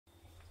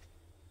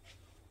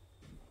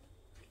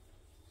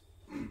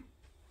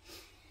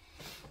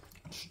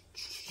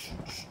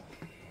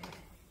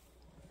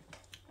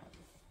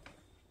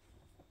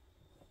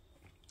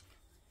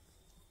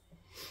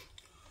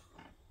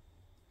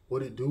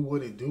What it do,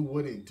 what it do,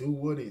 what it do,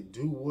 what it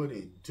do, what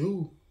it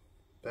do.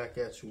 Back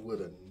at you with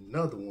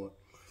another one.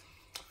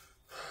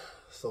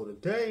 So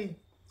today,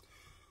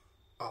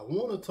 I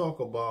want to talk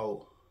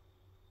about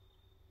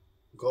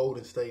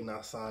Golden State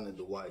not signing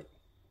Dwight,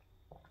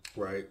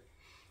 right?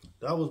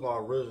 That was my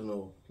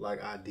original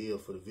idea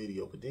for the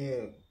video, but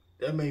then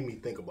that made me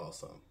think about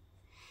something.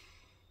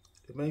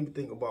 It made me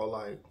think about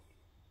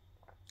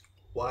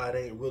why it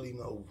ain't really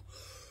no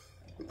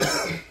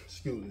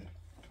excuse me.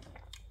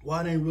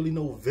 Why there ain't really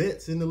no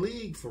vets in the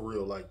league for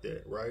real like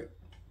that, right?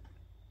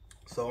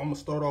 So I'm gonna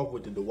start off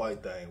with the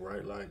Dwight thing,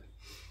 right?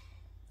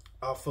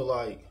 I feel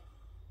like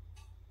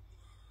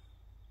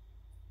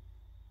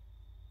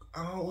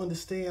I don't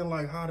understand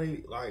how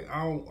they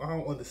I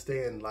don't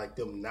understand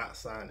them not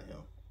signing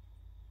him.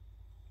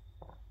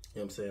 You know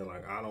what I'm saying?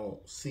 I don't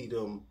see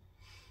them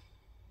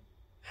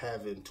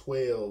having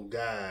 12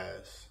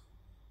 guys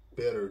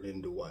better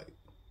than Dwight.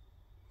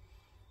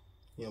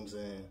 You know what I'm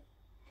saying?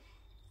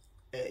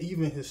 And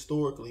even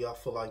historically, I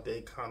feel like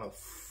they kind of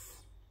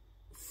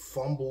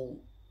fumbled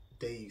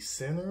they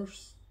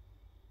centers.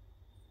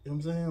 You know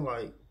what I'm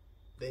saying?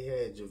 They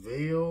had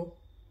JaVale.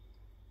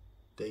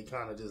 They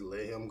kind of just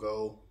let him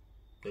go.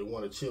 They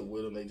want to chip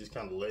with him. They just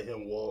kind of let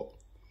him walk.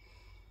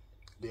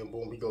 Then,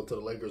 boom, he go to the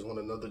Lakers, won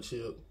another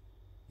chip.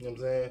 You know what I'm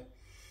saying?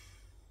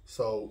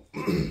 So,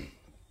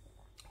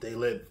 they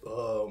let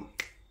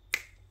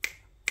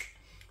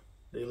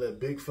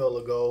big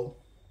fella go.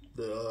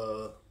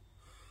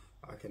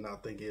 I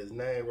cannot think of his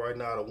name right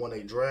now. The one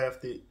they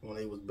drafted when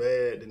they was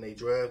bad, then they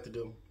drafted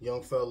him,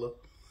 young fella.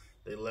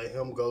 They let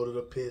him go to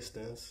the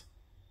Pistons.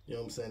 You know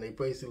what I'm saying? They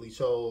basically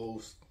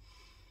chose.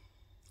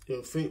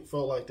 It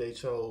felt like they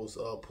chose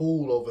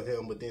Poole over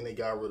him, but then they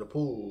got rid of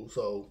Poole.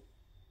 So,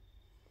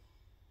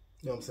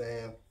 you know what I'm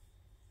saying?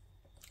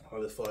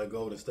 I just feel like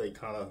Golden State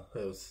kind of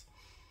has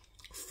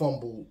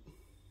fumbled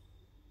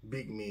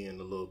big men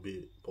a little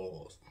bit.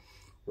 Pause.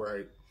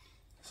 Right?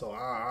 So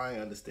I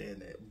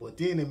understand that. But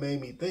then it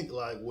made me think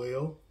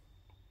well,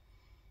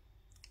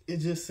 it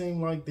just seemed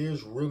like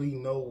there's really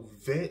no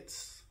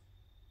vets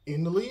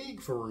in the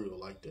league for real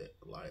like that.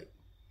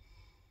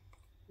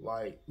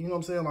 You know what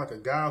I'm saying? A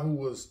guy who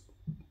was,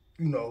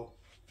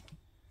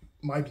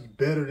 might be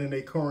better than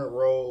their current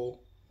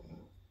role,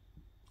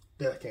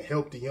 that can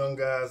help the young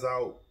guys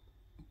out.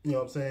 You know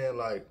what I'm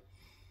saying?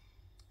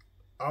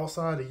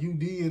 Outside of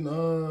UD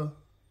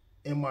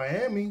and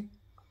Miami,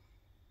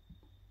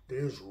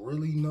 there's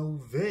really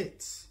no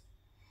vets.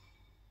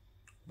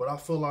 But I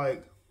feel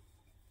like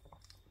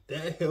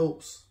that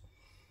helps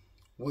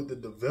with the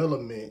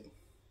development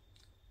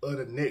of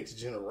the next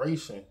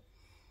generation.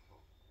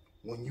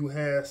 When you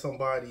have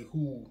somebody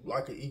who, an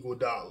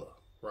Iguodala,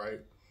 right?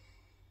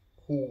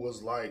 Who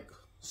was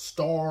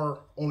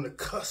star on the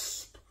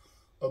cusp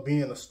of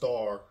being a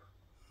star,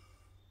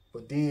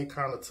 but then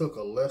kind of took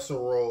a lesser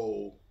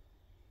role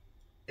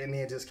and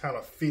then just kind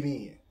of fit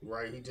in,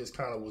 right? He just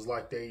kind of was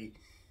they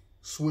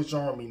Switch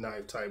Army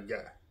knife type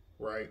guy,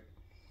 right?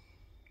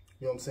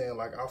 You know what I'm saying?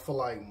 I feel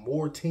like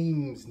more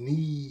teams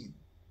need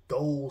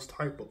those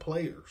type of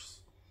players.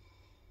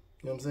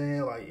 You know what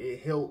I'm saying?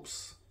 It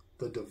helps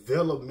the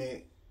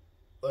development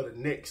of the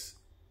next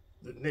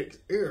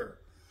era.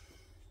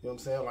 You know what I'm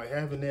saying?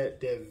 Having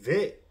that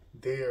vet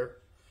there,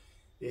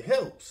 it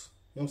helps.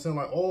 You know what I'm saying?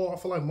 I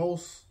feel like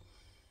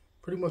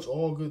pretty much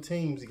all good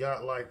teams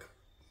got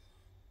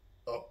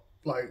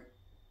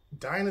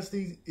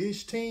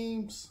dynasty-ish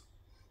teams.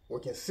 Or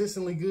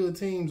consistently good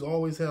teams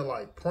always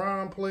have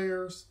prime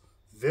players,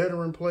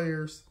 veteran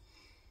players,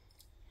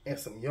 and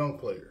some young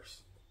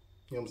players.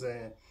 You know what I'm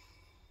saying?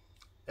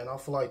 And I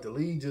feel like the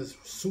league just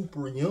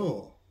super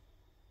young.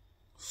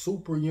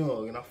 Super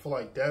young. And I feel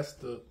like that's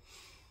the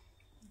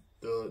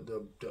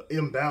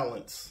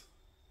imbalance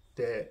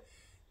that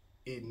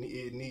it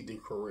need to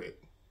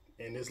correct.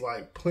 And there's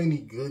plenty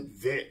good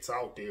vets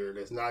out there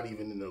that's not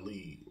even in the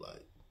league. You know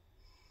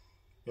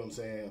what I'm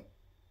saying?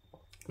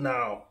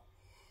 Now,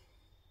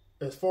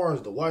 as far as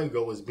Dwight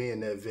go as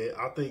being that vet,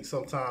 I think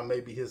sometimes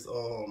maybe his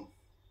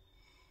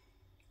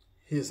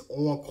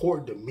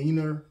on-court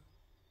demeanor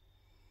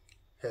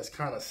has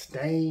kind of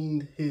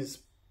stained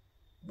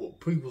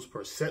people's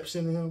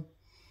perception of him.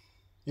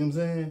 You know what I'm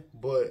saying?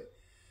 But,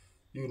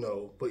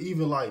 but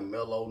even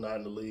Melo not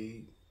in the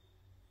league,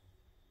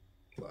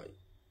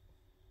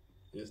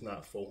 it's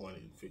not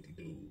 450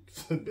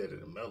 dudes better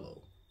than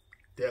Melo.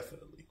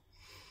 Definitely.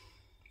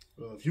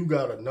 If you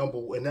got a number,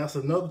 and that's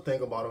another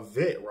thing about a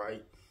vet,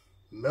 right?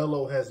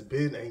 Melo has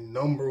been a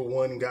number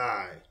one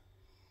guy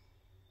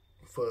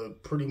for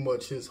pretty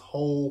much his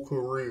whole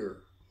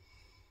career.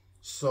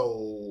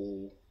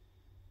 So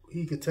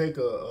he could take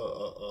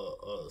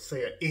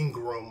say an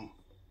Ingram,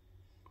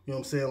 you know what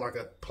I'm saying,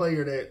 a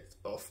player that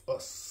a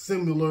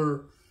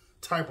similar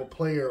type of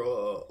player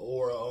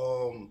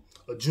or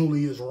a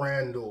Julius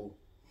Randle,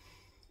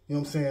 you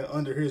know what I'm saying,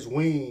 under his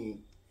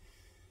wing.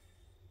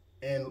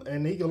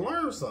 And he can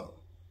learn something.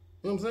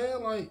 You know what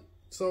I'm saying?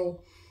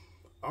 So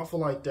I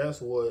feel like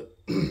that's what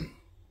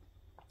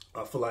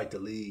I feel like the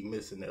league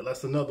missing that.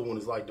 That's another one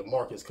is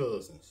DeMarcus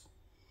Cousins.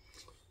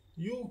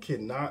 You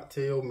cannot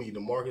tell me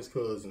DeMarcus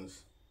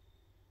Cousins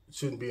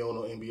shouldn't be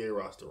on an NBA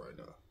roster right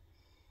now.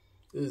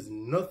 There's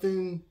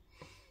nothing.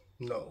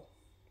 No.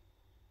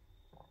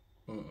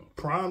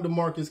 Prime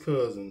DeMarcus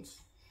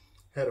Cousins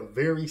had a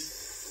very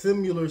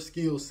similar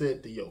skill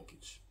set to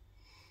Jokic.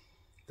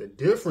 The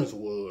difference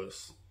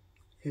was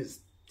he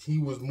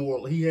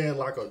had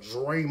like a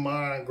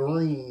Draymond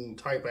Green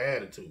type of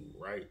attitude,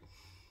 right?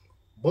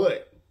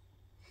 But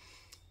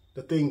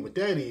the thing with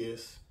that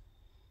is,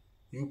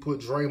 you put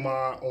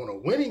Draymond on a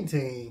winning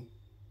team,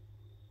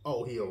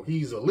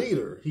 he's a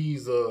leader.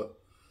 He's you know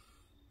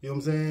what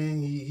I'm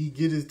saying? He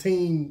get his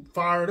team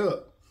fired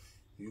up.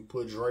 You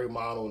put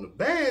Draymond on the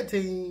bad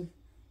team,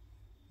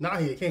 now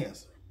he a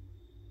cancer.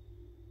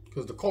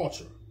 Because the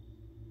culture.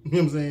 You know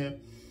what I'm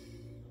saying?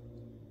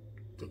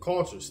 The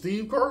culture.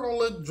 Steve Kerr gonna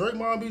let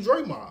Draymond be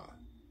Draymond.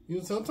 You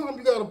know, sometimes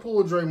you gotta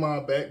pull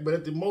Draymond back, but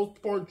at the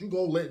most part, you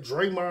gonna let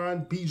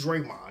Draymond be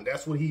Draymond.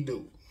 That's what he do.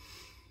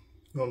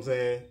 You know what I'm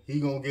saying? He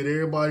gonna get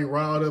everybody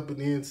riled up, and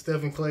then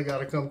Stephen Clay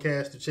gotta come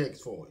cash the checks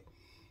for him.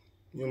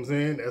 You know what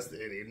I'm saying?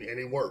 And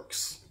it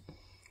works.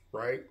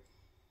 Right?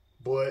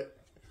 But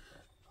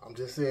I'm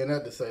just saying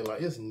that to say, like,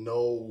 there's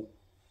no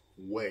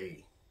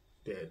way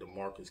that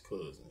DeMarcus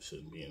Cousins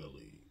shouldn't be in the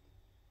league.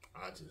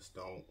 I just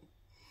don't.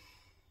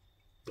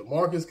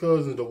 DeMarcus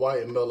Cousins,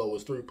 Dwight, and Melo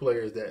is three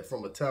players that,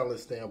 from a talent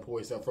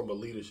standpoint and from a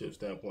leadership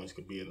standpoint,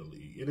 could be in the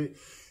league.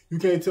 You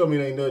can't tell me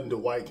there ain't nothing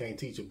Dwight can't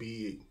teach a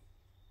big.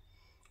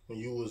 When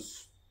you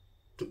was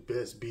the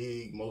best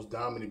big, most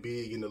dominant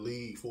big in the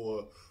league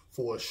for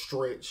a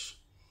stretch,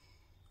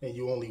 and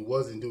you only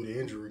wasn't due to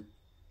injury.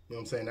 You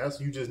know what I'm saying?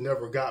 You just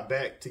never got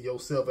back to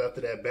yourself after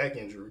that back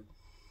injury.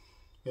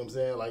 You know what I'm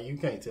saying? Like, you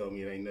can't tell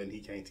me it ain't nothing he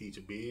can't teach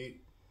a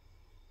big.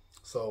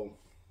 So,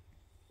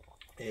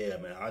 yeah,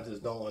 man, I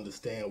just don't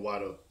understand why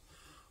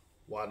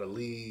the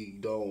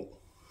league don't.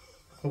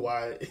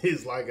 Why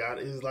it's like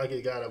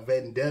it got a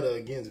vendetta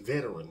against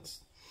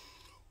veterans.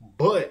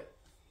 But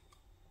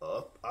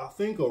I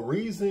think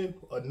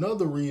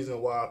another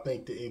reason why I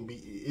think the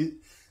NBA,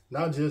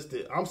 not just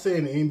that, I'm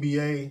saying the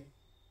NBA.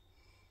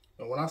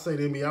 And when I say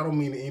the NBA, I don't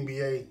mean the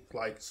NBA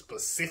like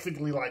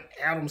specifically like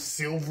Adam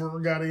Silver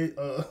got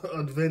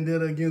a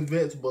vendetta against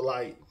vets, but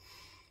like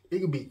it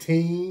could be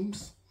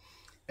teams.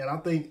 And I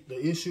think the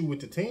issue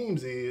with the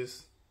teams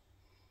is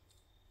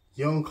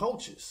young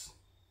coaches,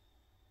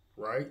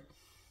 right?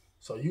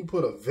 So you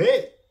put a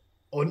vet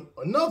on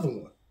another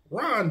one,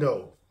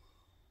 Rondo.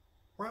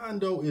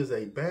 Rondo is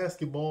a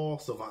basketball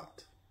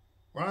savant.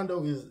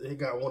 He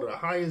got one of the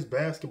highest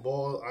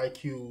basketball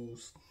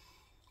IQs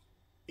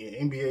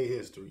in NBA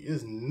history.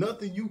 There's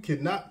nothing you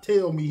cannot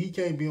tell me he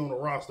can't be on the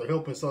roster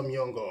helping some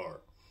young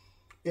guard.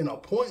 In a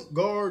point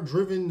guard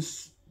driven,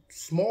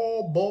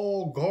 small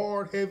ball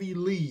guard heavy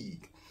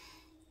league,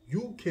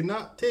 you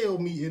cannot tell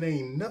me it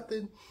ain't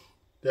nothing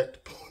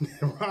that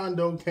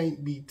Rondo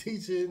can't be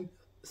teaching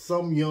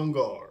some young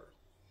guard.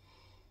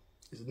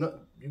 It's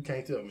not, you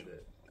can't tell me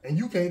that. And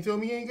you can't tell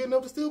me he ain't good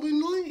enough to still be in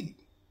the league.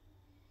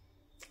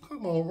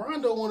 Come on,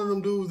 Rondo one of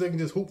them dudes that can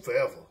just hoop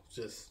forever.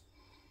 Just,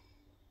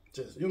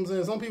 you know what I'm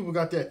saying? Some people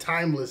got that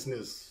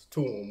timelessness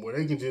to them where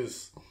they can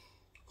just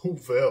hoop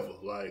forever.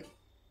 Like,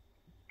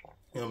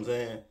 you know what I'm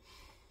saying?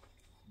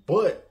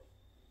 But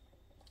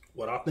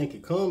what I think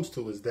it comes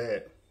to is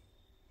that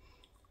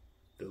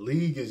the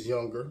league is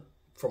younger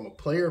from a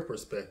player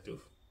perspective,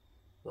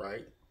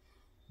 right?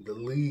 The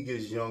league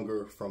is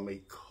younger from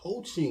a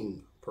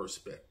coaching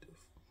perspective.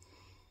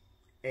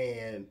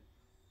 And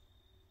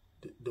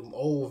them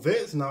old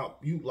vets now,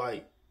 you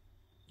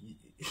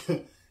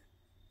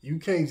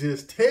can't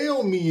just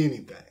tell me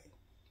anything,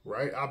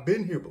 right? I've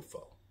been here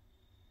before.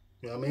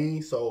 You know what I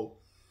mean? So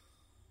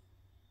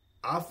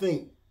I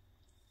think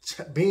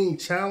being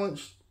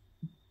challenged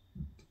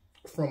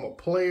from a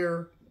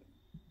player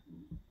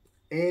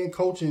and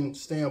coaching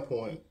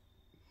standpoint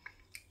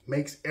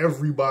makes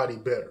everybody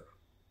better,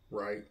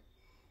 right?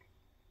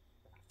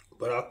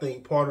 But I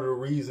think part of the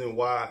reason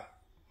why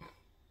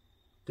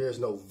there's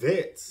no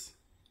vets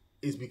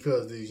is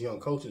because these young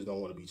coaches don't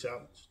want to be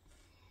challenged.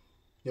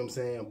 You know what I'm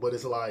saying? But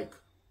it's like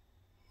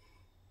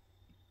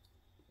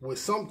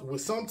with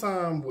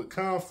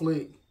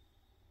conflict,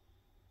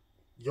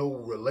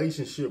 your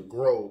relationship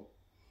grow,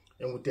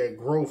 and with that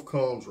growth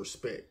comes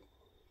respect.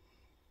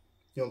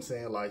 You know what I'm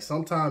saying? Like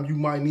sometimes you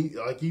might need,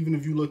 like even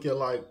if you look at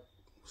like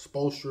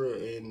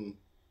Spoelstra and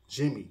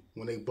Jimmy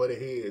when they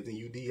butted heads and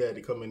UD had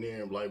to come in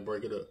there and like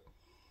break it up.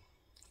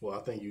 Well,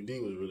 I think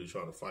UD was really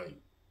trying to fight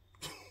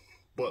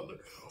Butler,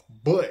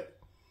 but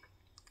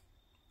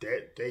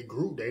that they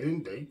grew,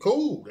 they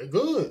cool, they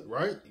good,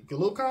 right? A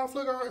little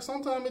conflict, all right.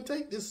 Sometimes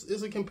this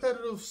is a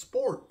competitive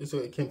sport. It's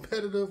a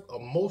competitive,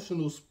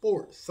 emotional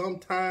sport.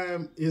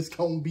 Sometimes it's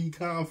gonna be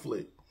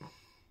conflict.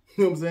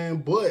 You know what I'm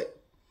saying?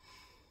 But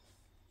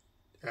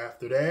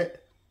after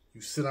that, you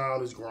sit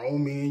down as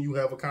grown men, you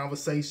have a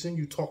conversation,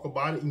 you talk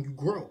about it, and you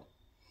grow.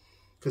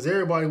 Because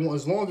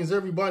as long as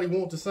everybody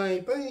wants the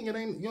same thing, it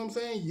ain't, you know what I'm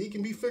saying? It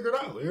can be figured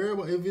out.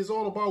 Everybody, if it's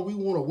all about we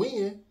want to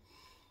win,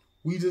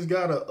 we just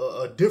got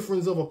a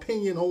difference of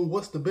opinion on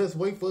what's the best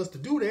way for us to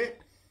do that,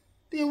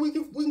 then we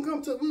can meet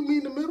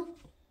in the middle.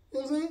 You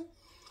know what I'm saying?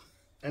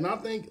 And I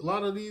think a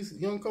lot of these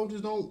young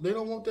coaches don't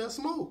want that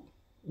smoke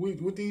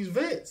with these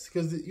vets,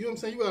 because you know what I'm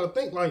saying. You got to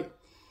think like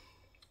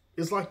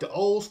it's like the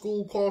old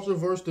school culture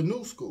versus the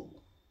new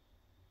school.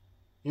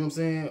 You know what I'm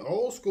saying?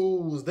 Old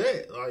school was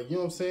that, like, you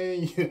know what I'm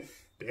saying.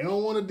 They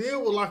don't want to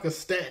deal with like a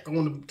stack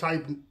on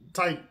the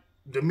type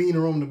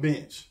demeanor on the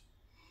bench.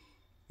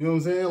 You know what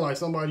I'm saying? Like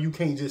somebody you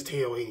can't just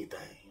tell anything.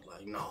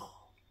 Like, no,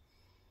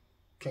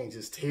 can't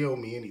just tell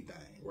me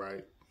anything,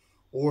 right?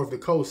 Or if the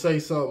coach say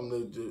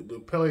something, the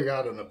player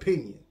got an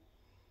opinion.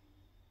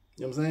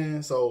 You know what I'm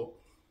saying? So,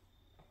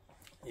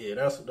 yeah,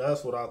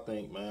 that's what I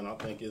think, man. I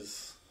think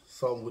it's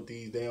something with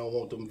these. They don't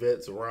want them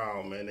vets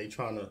around, man. They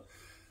trying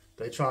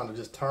to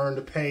just turn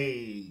the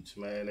page,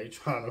 man. They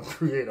trying to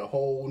create a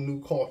whole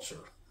new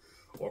culture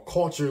or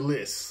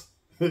cultureless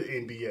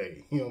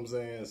NBA. You know what I'm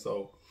saying?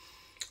 So,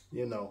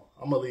 you know,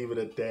 I'm gonna leave it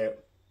at that.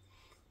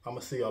 I'm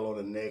gonna see y'all on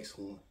the next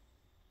one.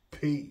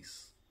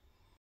 Peace.